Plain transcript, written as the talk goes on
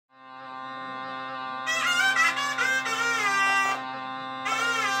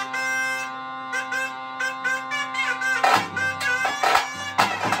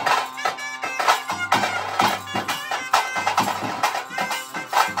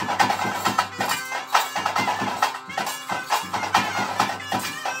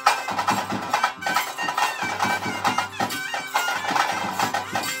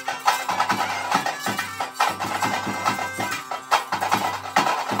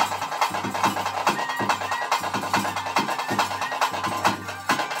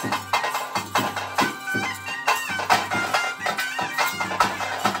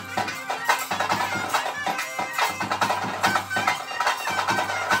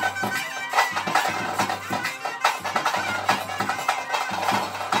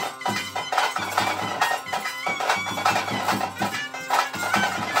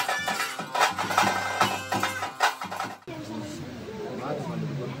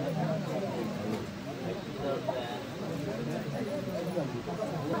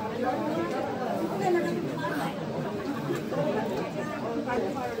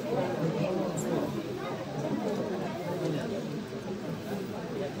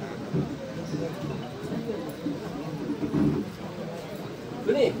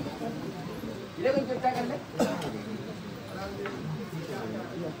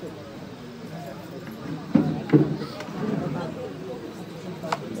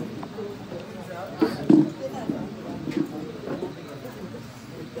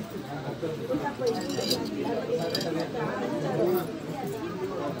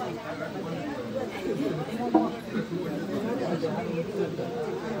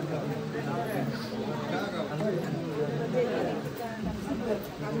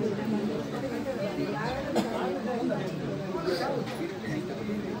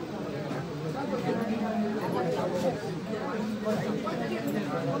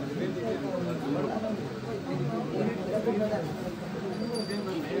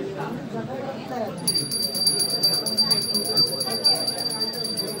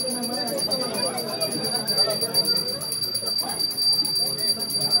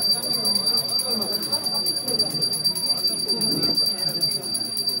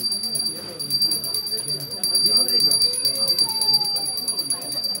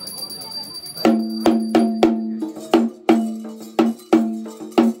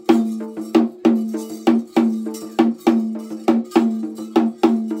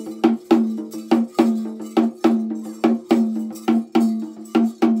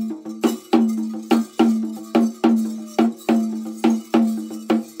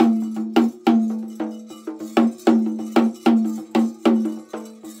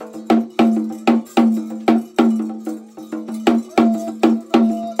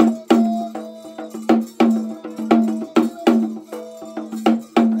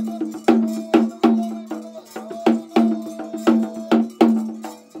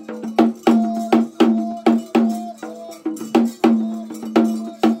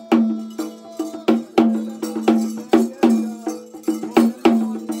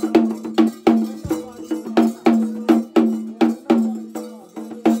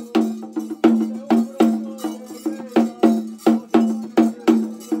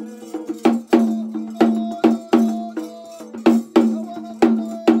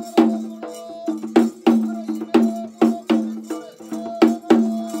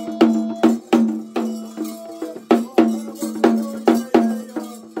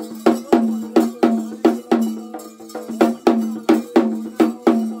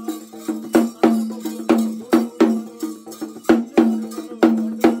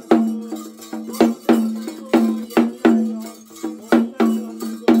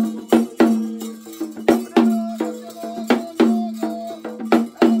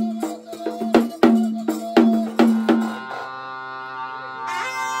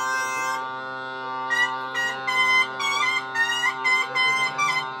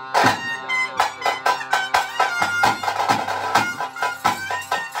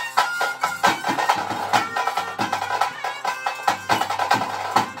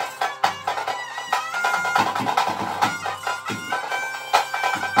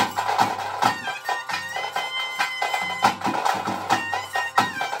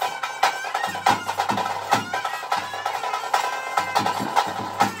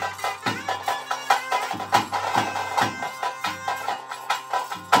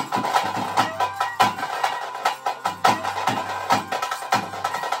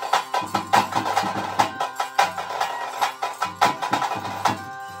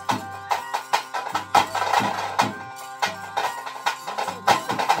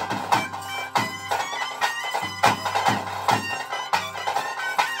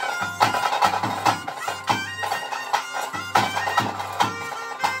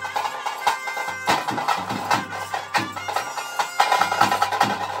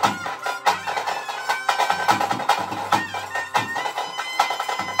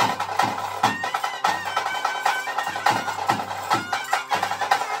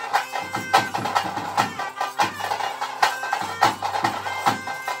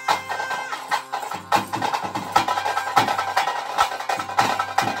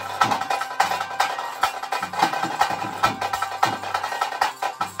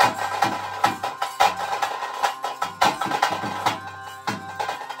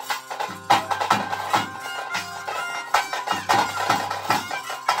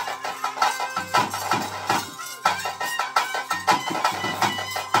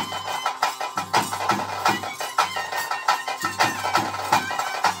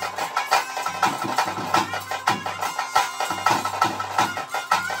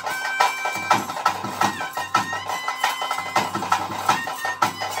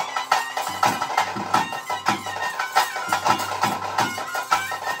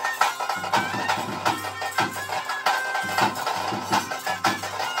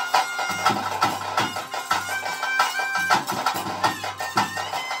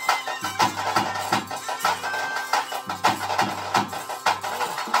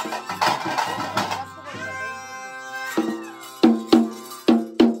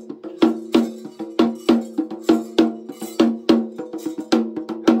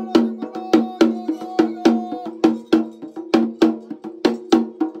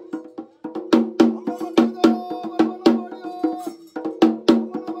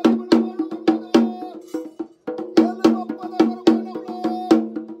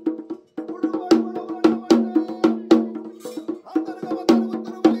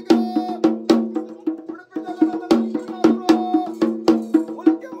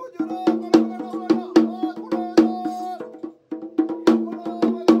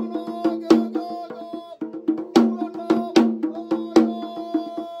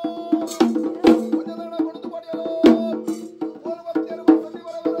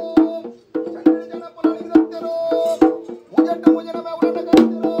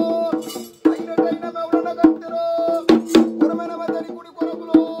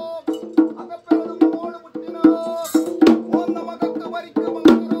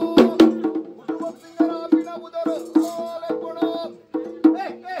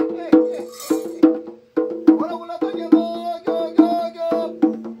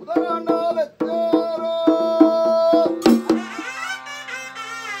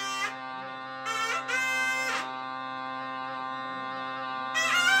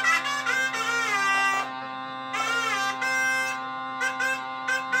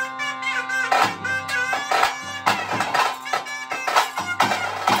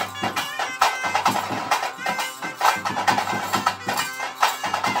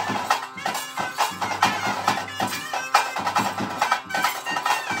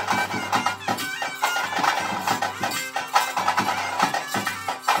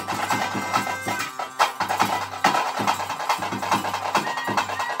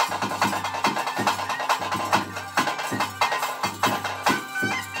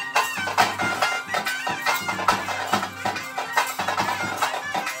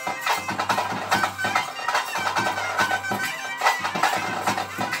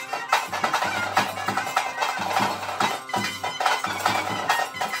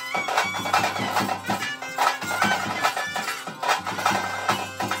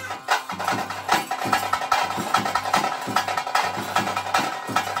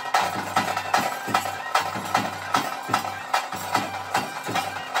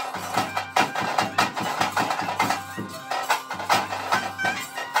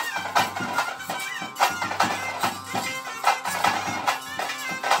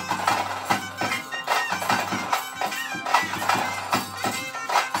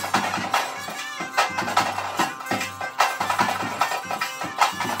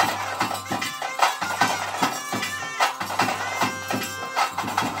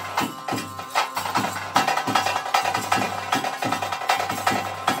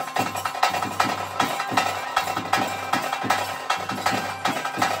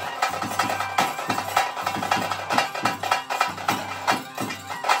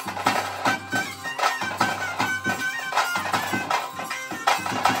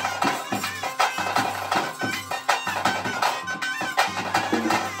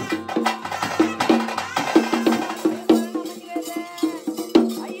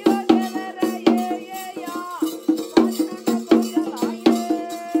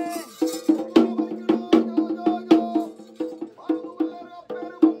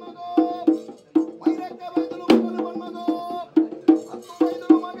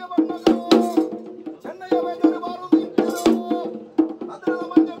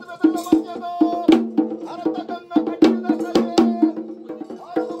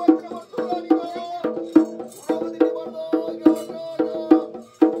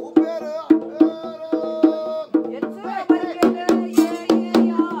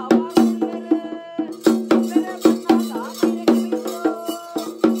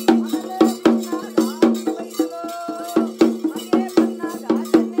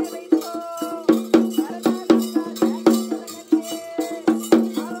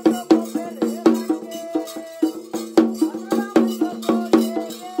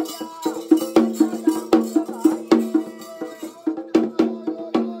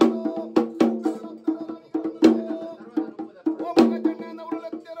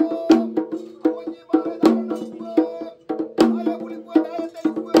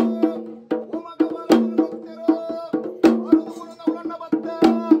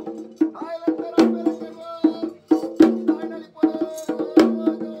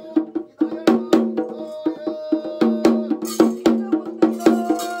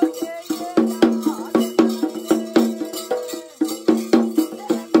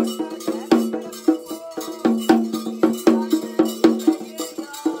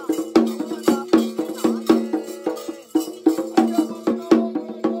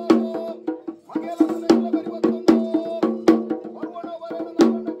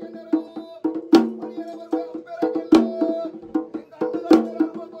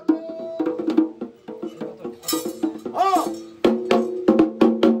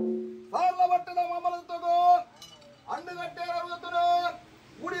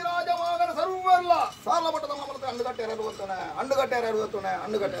ಕಟ್ಟ್ಯಾರ ಗೊತ್ತಾನೆ ಹಣ್ಣು ಕಟ್ಟ್ಯಾರ ಗೊತ್ತಾನೆ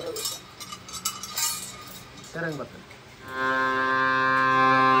ಹಣ್ಣು ಕಟ್ಟ್ಯಾರ ಗೊತ್ತಾನೆ ಸರಂಗ್ ಬರ್ತಾನೆ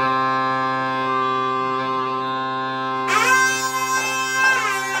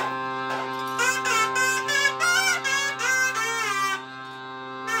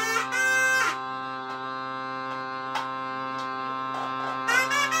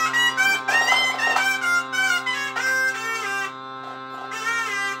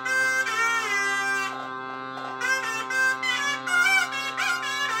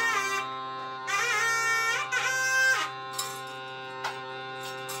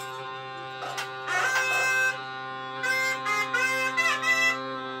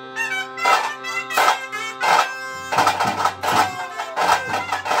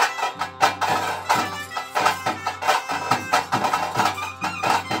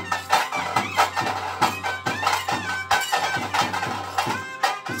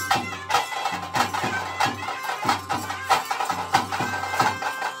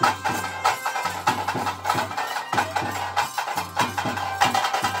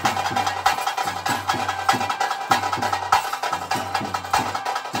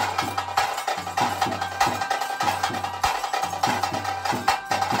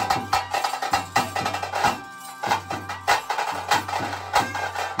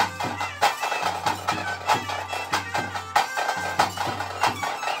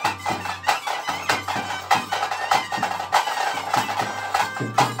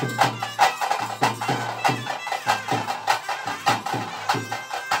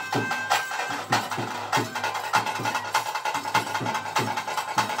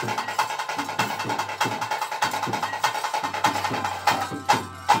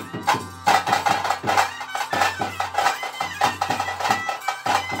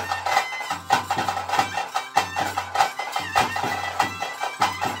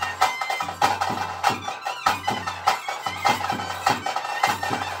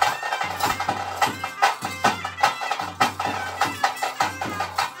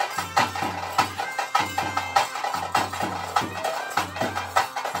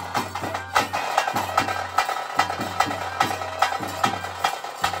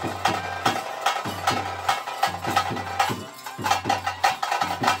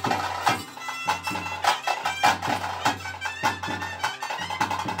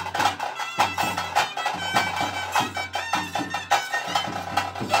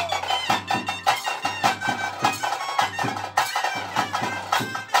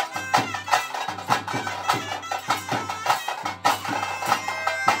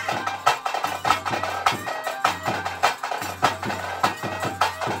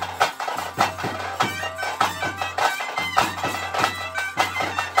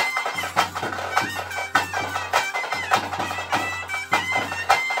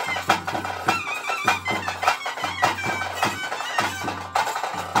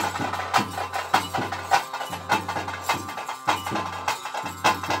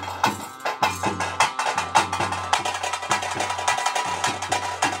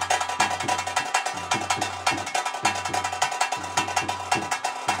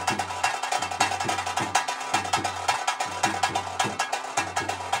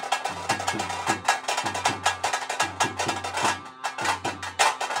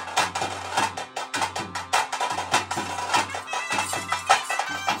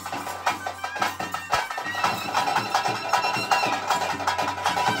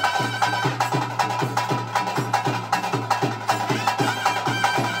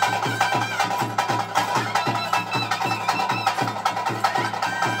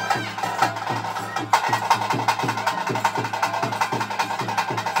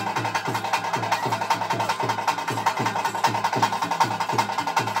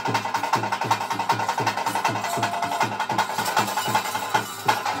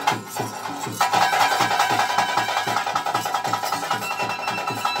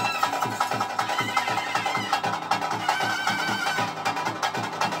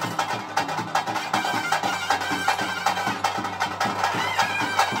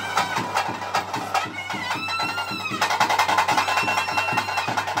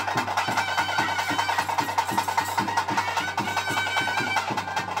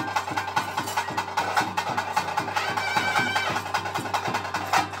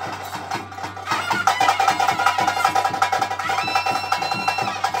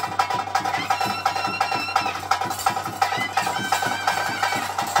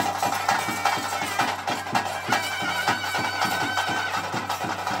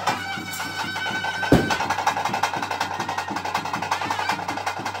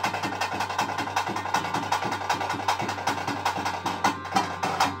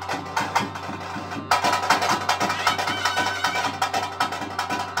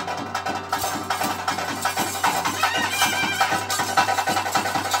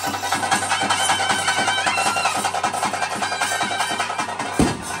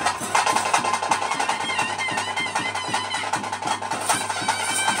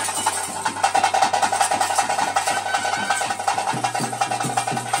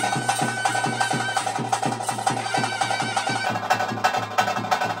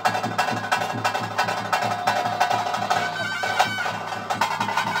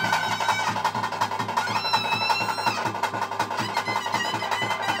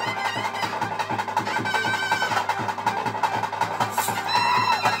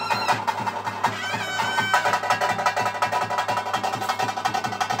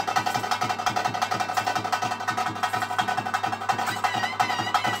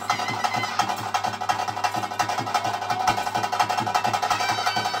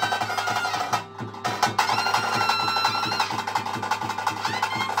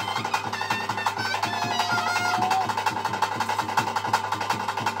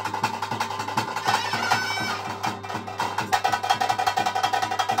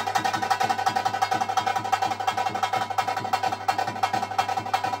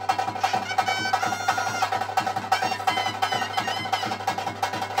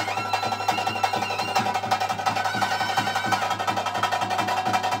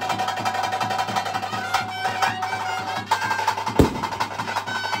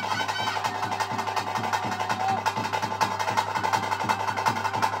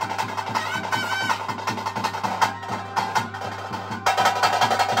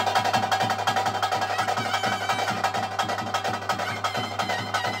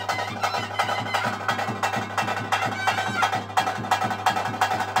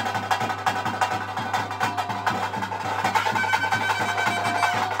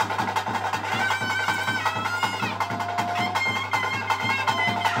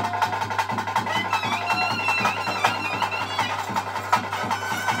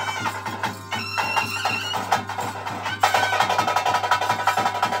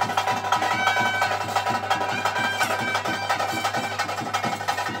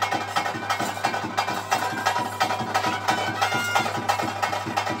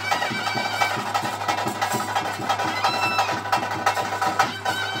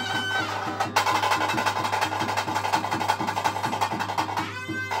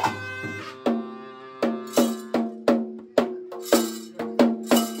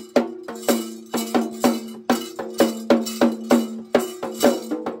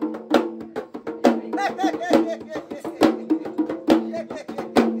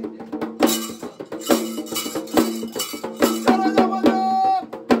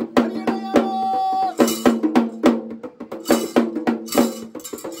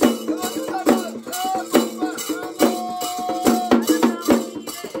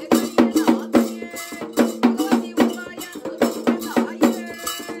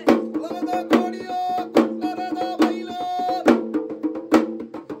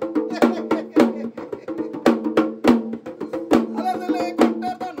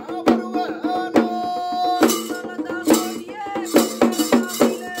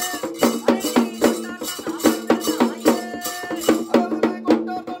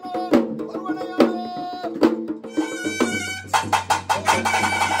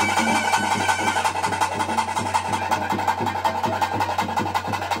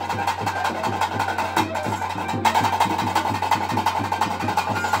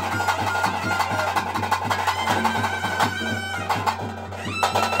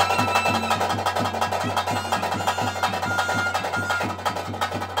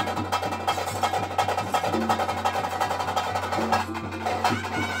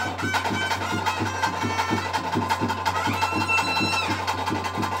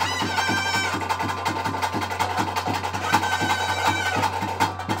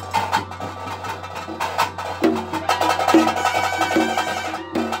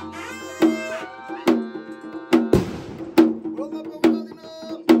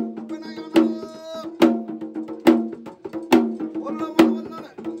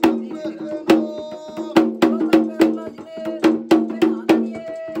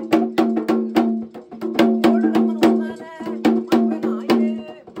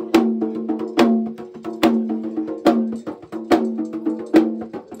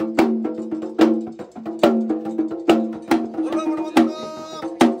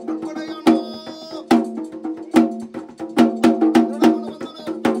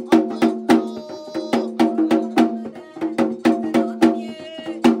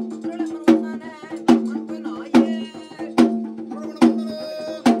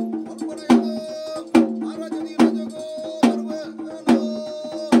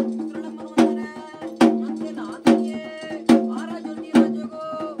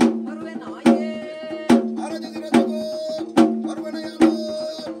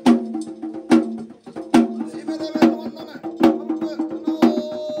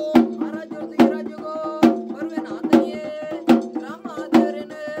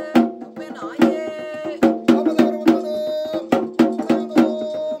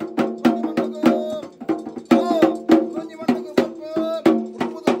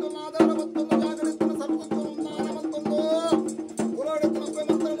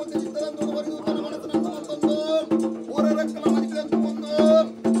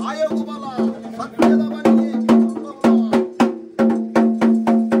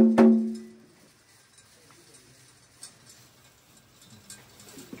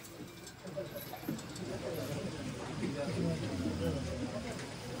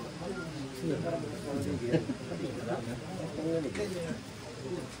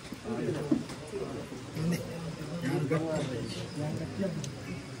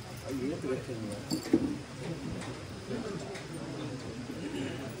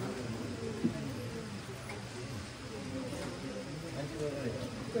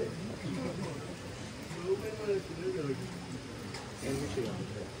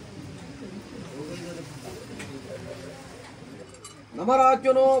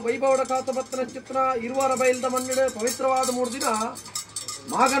ನಮರಾಜ್ಯನೋ ವೈಭವಡ ಕಾತಪತ್ರ ಚಿತ್ರ ಇರುವರ ಬೈಲ್ದ ಮನ್ನಡೆ ಪವಿತ್ರವಾದ 3 ದಿನ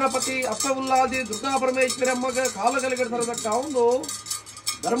ಮಾಗಣಪತಿ ಅಪ್ಪ ಉಲ್ಲಾದಿ ದುರ್ಗಾ ಪರಮೇಶ್ವರಿ ಅಮ್ಮಗ ಕಾಲಗಲಿಗೆ ತರದಕ್ಕ ಒಂದು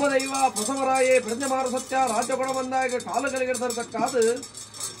ಧರ್ಮದೈವ ಬಸವರಾಯೇ ಪ್ರಜ್ಞಮಾರ ಸತ್ಯ ರಾಜ್ಯಪಡ ಬಂದಾಗ ಕಾಲಗಲಿಗೆ ತರದಕ್ಕಾದ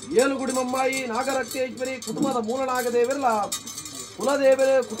ಏಳುಗುಡಿ ಮಮ್ಮಾಯಿ ನಾಗರಕ್ತೇಶ್ವರಿ ಕುಟುಂಬದ ಮೂಲನಾಗದೇವೆಲ್ಲ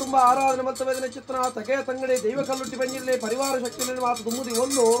ಕುಲದೇವರೇ ಕುಟುಂಬ ಆರಾಧನೆ ಮಂತ್ರವೇದನೆ ಚಿತ್ರ ತಗೆ ತಂಗಡಿ ದೈವ ಕಲ್ಲುಟ್ಟಿ ಬಂಜಿರಲಿ ಪರಿವಾರ ಶಕ್ತಿ ಮಾತು ತುಂಬುದಿ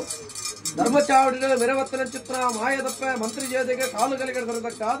ಒಂದು ಧರ್ಮಚಾವಡಿಗಳ ಮೆರವತ್ತನ ಚಿತ್ರ ಮಾಯದಪ್ಪ ಮಂತ್ರಿ ಜಯತೆಗೆ ಕಾಲುಗಳಿಗೆ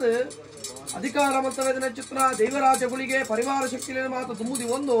ತರದಕ್ಕಾದ ಅಧಿಕಾರ ಮಂತ್ರವೇದನೆ ಚಿತ್ರ ದೈವರಾಜಗಳಿಗೆ ಪರಿವಾರ ಶಕ್ತಿ ಮಾತು ತುಂಬುದಿ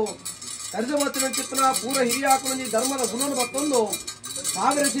ಒಂದು ಕರ್ಜವತ್ತಿನ ಚಿತ್ರ ಪೂರ ಹಿರಿಯ ಹಾಕೊಂಡು ಧರ್ಮದ ಗುಣನ ಮತ್ತೊಂದು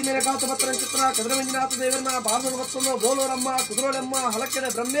ಸಾಗರ ಸೀಮೆಯ ಕಾತಪತ್ರ ಚಿತ್ರ ಕದರಮಂಜಿನಾಥ ದೇವರನ್ನ ಬಾರ್ದನ ಮತ್ತೊಂದು ಬೋಲೂರಮ್ಮ ಕುದುರೋಳಮ್ಮ ಹಲಕೆಡೆ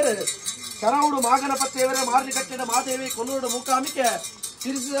ಬ್ರಹ್ಮೆರೆ ಕರಾವುಡು ಮಾಗಣಪತಿಯವರ ಮಾರ್ಲಿ ಕಟ್ಟಿದ ಮಾದೇವಿ ಕೊಲ್ಲೂರು ಮೂಕಾಂಬಿಕೆ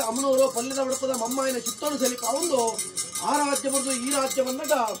ತಿರುಸಿದ ಅಮ್ಮನೂರು ಪಲ್ಯದ ಹುಡುಕದ ಮಮ್ಮಾಯಿನ ಚಿತ್ತೋಡು ಸಲಿಪ ಒಂದು ಆ ರಾಜ್ಯ ಬರೆದು ಈ ರಾಜ್ಯ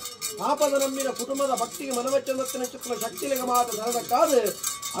ಬಂದಾಗ ಪಾಪದ ನಮ್ಮಿನ ಕುಟುಂಬದ ಭಕ್ತಿಗೆ ಮನವಚ್ಚನ ಚಿತ್ರ ಶಕ್ತಿಲಿಂಗ ಮಾತು ತರದಕ್ಕಾದ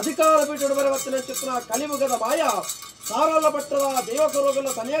ಅಧಿಕಾರ ಪೀಠ ಬರವತ್ತಿನ ಚಿತ್ರ ಕಲಿಯುಗದ ಮಾಯ ಸಾರಲ ಪಟ್ಟದ ದೇವಕರುಗಳ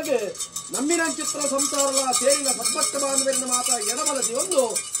ತನೆಯಾಗೆ ನಮ್ಮಿನ ಚಿತ್ರ ಸಂಸಾರಗಳ ಸೇರಿನ ಸದ್ಭಕ್ತ ಬಾಂಧವರಿನ ಮಾತ ಎಡಬಲದಿ ಒಂದು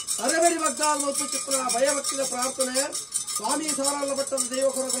ತರಬೇರಿ ಬಗ್ಗಾದ ಮತ್ತು ಚಿತ್ರ ಭಯಭಕ್ತಿದ ಪ್ರಾರ್ಥನೆ ಸ್ವಾಮಿ ಸಾರಲ ಪಟ್ಟದ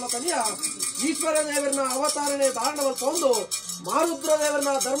ದೇವಕರುಗಳ ತನೆಯ ಈಶ್ವರ ದೇವರನ್ನ ಅವತಾರಣೆ ಧಾರಣವಲ್ಪ ಒಂದು ಮಾರುದ್ರ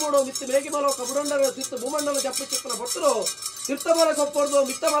ದೇವರನ್ನ ಧರ್ಮೋಡು ಮಿತ್ತು ಮೇಗಿಮಲೋ ಕಬುರಂಡರ ಚಿತ್ತ ಭೂಮಂಡಲ ಜಪ್ಪು ಚಿತ್ರ ಭಕ್ತರು ತೀರ್ಥಮಲೆ ಕೊಪ್ಪೊಡ್ದು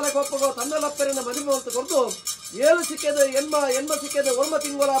ಮಿತ್ತಮಲೆ ಕೊಪ್ಪಗೋ ತನ್ನಲಪ್ಪರಿನ ಮದಿಮಂತ ಕೊಡ್ದು ಏಳು ಸಿಕ್ಕೆದು ಎನ್ಮ ಸಿಕ್ಕೆದು ಒರ್ಮ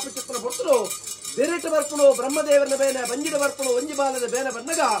ತಿಂಗೋಲಾಪು ಚಿತ್ರ ಭಕ್ತರು ಬೆರೆಟ್ಟು ಬರ್ಪುಣು ಬ್ರಹ್ಮದೇವರನ ಬೇನೆ ಬಂಜಿದ ಬರ್ಪುಣು ಒಂಜಿ ಬಾಲದ ಬೇನೆ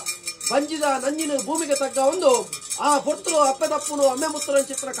ಬಂದಾಗ ಬಂಜಿದ ನಂಜಿನ ಭೂಮಿಗೆ ತಗ್ಗ ಒಂದು ಆ ಪೊರ್ತರು ಅಪ್ಪೆದಪ್ಪುಣು ಅಮ್ಮೆ ಮುತ್ತನ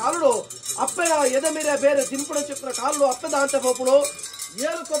ಚಿತ್ರ ಕಾಲುಡು ಅಪ್ಪೆಯ ಎದೆಮೆರೆ ಬೇರೆ ತಿನ್ಪುಣ ಚಿತ್ರ ಕಾಲು ಅಪ್ಪೆದ ಅಂತ ಹೋಪುಣು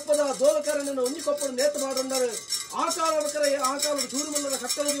ಏಳು ಕೊಪ್ಪದ ದೋಲಕರನನ್ನು ಒಂಜಿ ಕೊಪ್ಪಡು ನೇತು ಮಾಡೊಂಡರು ಆಕಾಲ ಸೂರ್ಯಮಲ್ಲದ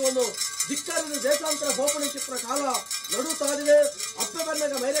ಕಟ್ಟಲದಿ ಒಂದು ಧಿಕ್ಕರಿನ ದೇಶಾಂತರ ಬೋಪಣಿ ಚಿತ್ರ ಕಾಲ ನಡು ತಾದಿದೆ ಅಪ್ಪೆ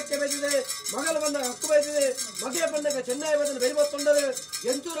ಬಂದಾಗ ಮೈರಕ್ಕೆ ಬೆದ್ದಿದೆ ಮಗಲ ಬಂದಾಗ ಹಕ್ಕು ಬೈದಿದೆ ಮಗೆ ಬಂದಾಗ ಚೆನ್ನೈ ಬಂದ ಬೆರಿಬತ್ತೊಂಡರು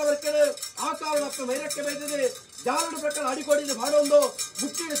ಎಂಚೂರ ವರ್ಕೆಡೆ ಆ ಕಾಲದ ಅಪ್ಪ ಮೈರಕ್ಕೆ ಬೆದ್ದಿದೆ ಜಾಲಡು ಪ್ರಕಾರ ಅಡಿಕೊಡಿದೆ ಬಾಡೊಂದು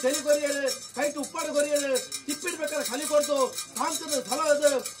ಮುಟ್ಟಿನ ತೆಲಿ ಕೊರಿಯಲು ಕೈಟು ಉಪ್ಪಾಡು ಕೊರಿಯಲು ತಿಪ್ಪಿಡ್ಬೇಕಾದ್ರೆ ಕಲಿ ಕೊಡ್ತು ಕಾಂತದ ಸ್ಥಳದ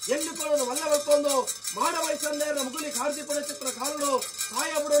ಎಲ್ಲಿ ಕೊಡೋದು ಮಲ್ಲ ಬರ್ಕೊಂಡು ಮಾಡ ವಯಸ್ಸನ್ನೇರ ಮುಗುಲಿ ಕಾರ್ತಿಪುರ ಚಿತ್ರ ಕಾಲಡು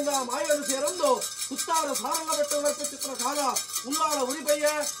ಕಾಯ ಬಿಡೊಂದ ಮಾಯಡು ಸೇರೊಂದು ಕುತ್ತಾರ ಸಾರಲ ಬೆಟ್ಟ ಬರ್ಪು ಚಿತ್ರ ಕಾಲ ಉಲ್ಲಾಳ ಉರಿಬಯ್ಯ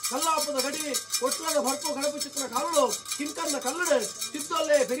ಕಲ್ಲಾಪದ ಗಡಿ ಒಟ್ಲದ ಬರ್ಪು ಗಣಪು ಚಿತ್ರ ಕಾಲಡು ಕಿಂಕನ್ನ ಕಲ್ಲಡು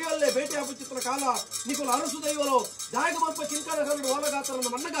ಚಿತ್ತಲ್ಲೇ ಬೆರಿಯಲ್ಲೇ ಭೇಟಿ ಹಾಪು ಚಿತ್ರ ಕಾಲ ನಿಕುಲ ಅರಸು ದೈವಲು ಜಾಯಗ ಮಲ್ಪ ಕಿಂಕನ ಕಲ್ಲಡು ಓಲಗಾತರನ್ನ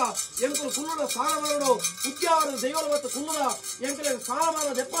ಮಣ್ಣಗ ಎಂಕುಲು ಕುಲ್ಲುಡ ಸ್ಥಾನಮಾನಡು ಉದ್ಯಾವರ ದೈವಲು ಮತ್ತು ಕುಲ್ಲುಡ ಎಂಕಲೆ ಸ್ಥಾನಮಾನ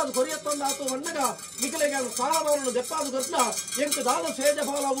ದೆಪ್ಪಾದ ಕೊರಿಯತ್ತೊಂದು ಆತು ಮಣ್ಣಗ ನಿಕಲೆಗೆ ಸ್ಥಾನಮಾನನು ದೆಪ್ಪಾದ ಗೊತ್ತ ಎಂಕು ದಾದ ಸೇಜ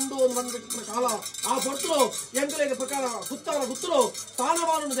ಫಲ ಉಂಡು ಒಂದು ಬಂದ ಚಿತ್ರ ಕಾಲ ಆ ಪೊರ್ತರು ಎಂಕಲೆಗೆ ಪ್ರಕಾರ ಕುತ್ತಾರ ಗುತ್ತರು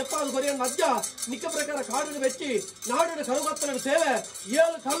ಸ್ಥಾನಮಾನನು ದೆಪ್ಪಾದ ಕೊರಿಯನ್ನ ಅಜ್ಜ ನಿಕ್ಕ ಪ್ರಕಾರ ಕಾಡಿನ ಬೆಚ್ಚಿ ನಾಡಿನ ಕರುಗತ್ತನ ಸೇವೆ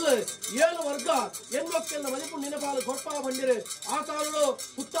ಏಳು ಕಲ್ಲು ಏಳು ವರ್ಗ ಎನ್ಮಕ್ಕೆಲ್ಲ ಮಣಿಪುರ ನಿನಪಾಲು ಕೊಟ್ಟ ಬಂದಿರು ಆ ಕಾಲಡು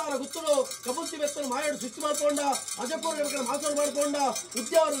ಕುತ್ತಾರ ಗುತ್ತರು ಕಬುತ್ತಿ ಬೆತ್ತಲು ಮಾಯಾಡು ಸುತ್ತಿ ಮಾಡ್ಕೊಂಡ ಅಜಪೂರ್ಣ ಮಾಸರು ಮಾಡ್ಕೊಂಡ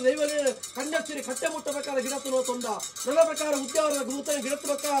ಉದ್ಯಾವರ ದೈವಲಿ ಕಣ್ಣಚ್ಚಿರಿ ಕಟ್ಟೆ ಮುಟ್ಟ ಪ್ರಕಾರ ಗಿಡತ್ತು ನೋತೊಂಡ ನನ್ನ ಪ್ರಕಾರ ಉದ್ಯಾವರದ ಗುರುತನ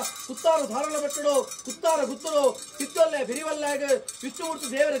ಗಿಡತ್ತಬೇಕ ಕುತ್ತಾರ ಧಾರಣ ಬೆಟ್ಟಡು ಕುತ್ತಾರ ಗುತ್ತರು ಕಿತ್ತೊಲ್ಲೆ ಬಿರಿವಲ್ಲಾಗ ವಿಷ್ಣುಮೂರ್ತಿ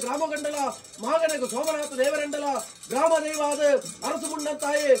ದೇವರ ಗ್ರಾಮಗಂಡಲ ಮಾಗನಗ ಸೋಮನಾಥ ದೇವರಂಡಲ ಗ್ರಾಮ ದೈವಾದ ಅರಸು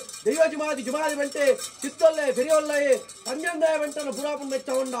ಮುಂಡಂತಾಯಿ ದೈವಜುಮಾದಿ ಜುಮಾರಿ ಬಂಟೆ ಚಿತ್ತೊಲ್ಲೆ ಬೆರಿಯೊಲ್ಲಾಯಿ ಪಂಜಂದಾಯ ಬಂಟನ ಬುರಾಪುನ್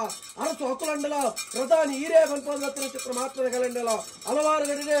ಮೆಚ್ಚಗೊಂಡ ಅರಸು ಹಕ್ಕುಲಂಡಲ ಪ್ರಧಾನಿ ಈರೇ ಬಂಪದ ಚಿತ್ರ ಮಾತ್ರದ ಕಲಂಡಲ ಹಲವಾರು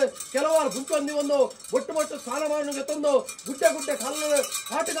ಗಡಿಗೆ ಕೆಲವಾರು ಗುಂಪೊಂದಿ ಒಂದು ಒಟ್ಟು ಸ್ಥಾನಮಾನ ತಂದು ಗುಡ್ಡೆ ಕಲ್ಲು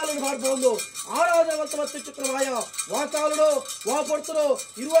ಕಾಟುಗಾಲನ್ನು ಮಾಡ್ಬೋದು ಆರಾಧವಂತ ಮತ್ತು ಚಿತ್ರವಾಯ ವಾಕಾಲುಡು ವಾ ಪೊರ್ತರು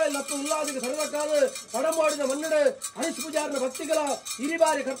ಇರುವಾಯಿಲ್ ಮತ್ತು ಉಲ್ಲಾದಿಗೆ ಸರದಕ್ಕಾದ ಪಡಮಾಡಿದ ಮನ್ನಡೆ ಹರಿಶ್ ಪೂಜಾರನ ಭಕ್ತಿಗಳ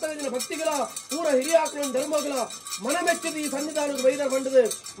ಹಿರಿಬಾರಿ ಕರ್ತವ್ಯದ ಭಕ್ತಿಗಳ ಪೂರ ಹಿರಿಯ ಹಾಕುವ ಧರ್ಮಗಳ ಮನಮೆಚ್ಚಿದ ಈ ಸನ್ನಿಧಾನಕ್ಕೆ ಬೈದ ಬಂಡದು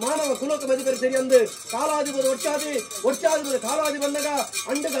ಮಾನವ ಕುಲಕ ಮದಿಪರಿ ಸರಿಯಂದು ಕಾಲಾಧಿಪತಿ ಒಚ್ಚಾಧಿಪತಿ ಕಾಲಾಧಿ ಬಂದಾಗ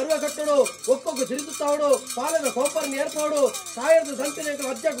ಅಂಡಗ ಅರುವ ಕಟ್ಟಡು ಒಕ್ಕೊಕ್ಕು ಸಿರಿಸುತ್ತಾವಡು ಪಾಲದ ಕೋಪರ್ನ ಏರ್ಪಾಡು ಸಾಯದ ಸಂತನೆ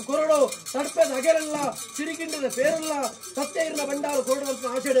ಅಜ್ಜಕ್ಕೆ ಕೊರಡು ತಡ್ಪದ ಅಗೆರಲ್ಲ ಸಿರಿಗಿಂಡದ ಪೇರಲ್ಲ ಸತ್ಯಗಿರಿನ ಬಂಡಾರು ಕೊರಡುವಂತ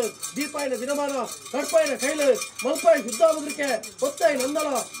ಆಸೆಡು ದೀಪಾಯಿನ ದಿನಮಾನ ತಡ್ಪಾಯಿನ ಕೈಲು ಮಲ್ಪಾಯಿ ಶುದ್ಧಾಮುದ್ರಿಕೆ ಒತ್ತಾಯಿ ನಂದಲ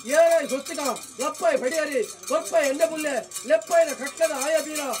ಏರಾಯಿ ಸ್ವಸ್ತಿಕ ಲಪ್ಪಾಯಿ ಬಡಿಯರಿ ಕೊರ್ಪಾಯಿ ಎಣ್ಣೆ ಬುಲ್ಲೆ ಲೆಪ್ಪಾಯಿನ ಕಟ್ಟದ ಆಯ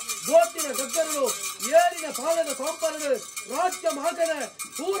ಬೀರ ಗೋತಿನ ಗದ್ದರಗಳು ಏರಿನ ಪಾಲದ ಸಾಂಪರಗಳು ರಾಜ್ಯ ಮಾಗನ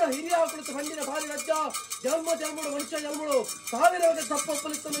ಪೂರ ಹಿರಿಯ ಕುಳಿತ ಹಣ್ಣಿನ ಬಾರಿ ರಾಜ್ಯ ಜನ್ಮ ಜನ್ಮಡು ಮನುಷ್ಯ ಜನ್ಮಡು ಸಾವಿರ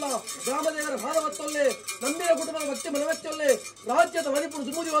ತಪ್ಪೊಪ್ಪಲಿಸ್ತಲ್ಲ ಗ್ರಾಮದೇವರ ಭಾರವತ್ತೊಲ್ಲೆ ನಂಬಿನ ಕುಟುಂಬದ ಭಕ್ತಿ ಮನವಚ್ಚೊಲ್ಲೆ ರಾಜ್ಯದ ಮದಿಪುರು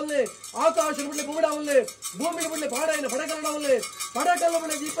ಸುಮುದಿವಲ್ಲೆ ಆಕಾಶ ಬಿಡ್ಲೆ ಬುಮಿಡವಲ್ಲೆ ಭೂಮಿಗೆ ಬಿಡ್ಲೆ ಪಾಡಾಯಿನ ಪಡಕರಣವಲ್ಲೆ ಪಡಕಲ್ಲ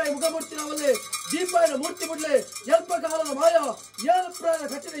ಬಿಡ್ಲೆ ದೀಪಾಯ ಮುಖಮೂರ್ತಿನವಲ್ಲೆ ದೀಪಾಯನ ಮೂರ್ತಿ ಬಿಡ್ಲೆ ಎಲ್ಪ ಕಾಲದ ಮಾಯ ಏಳು ಪ್ರಾಯ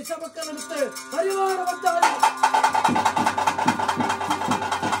ಕಟ್ಟಿದ ಇಷ್ಟಪಕ್ಕನ ಮತ್ತೆ ಪರಿವಾರ ಭಕ್ತ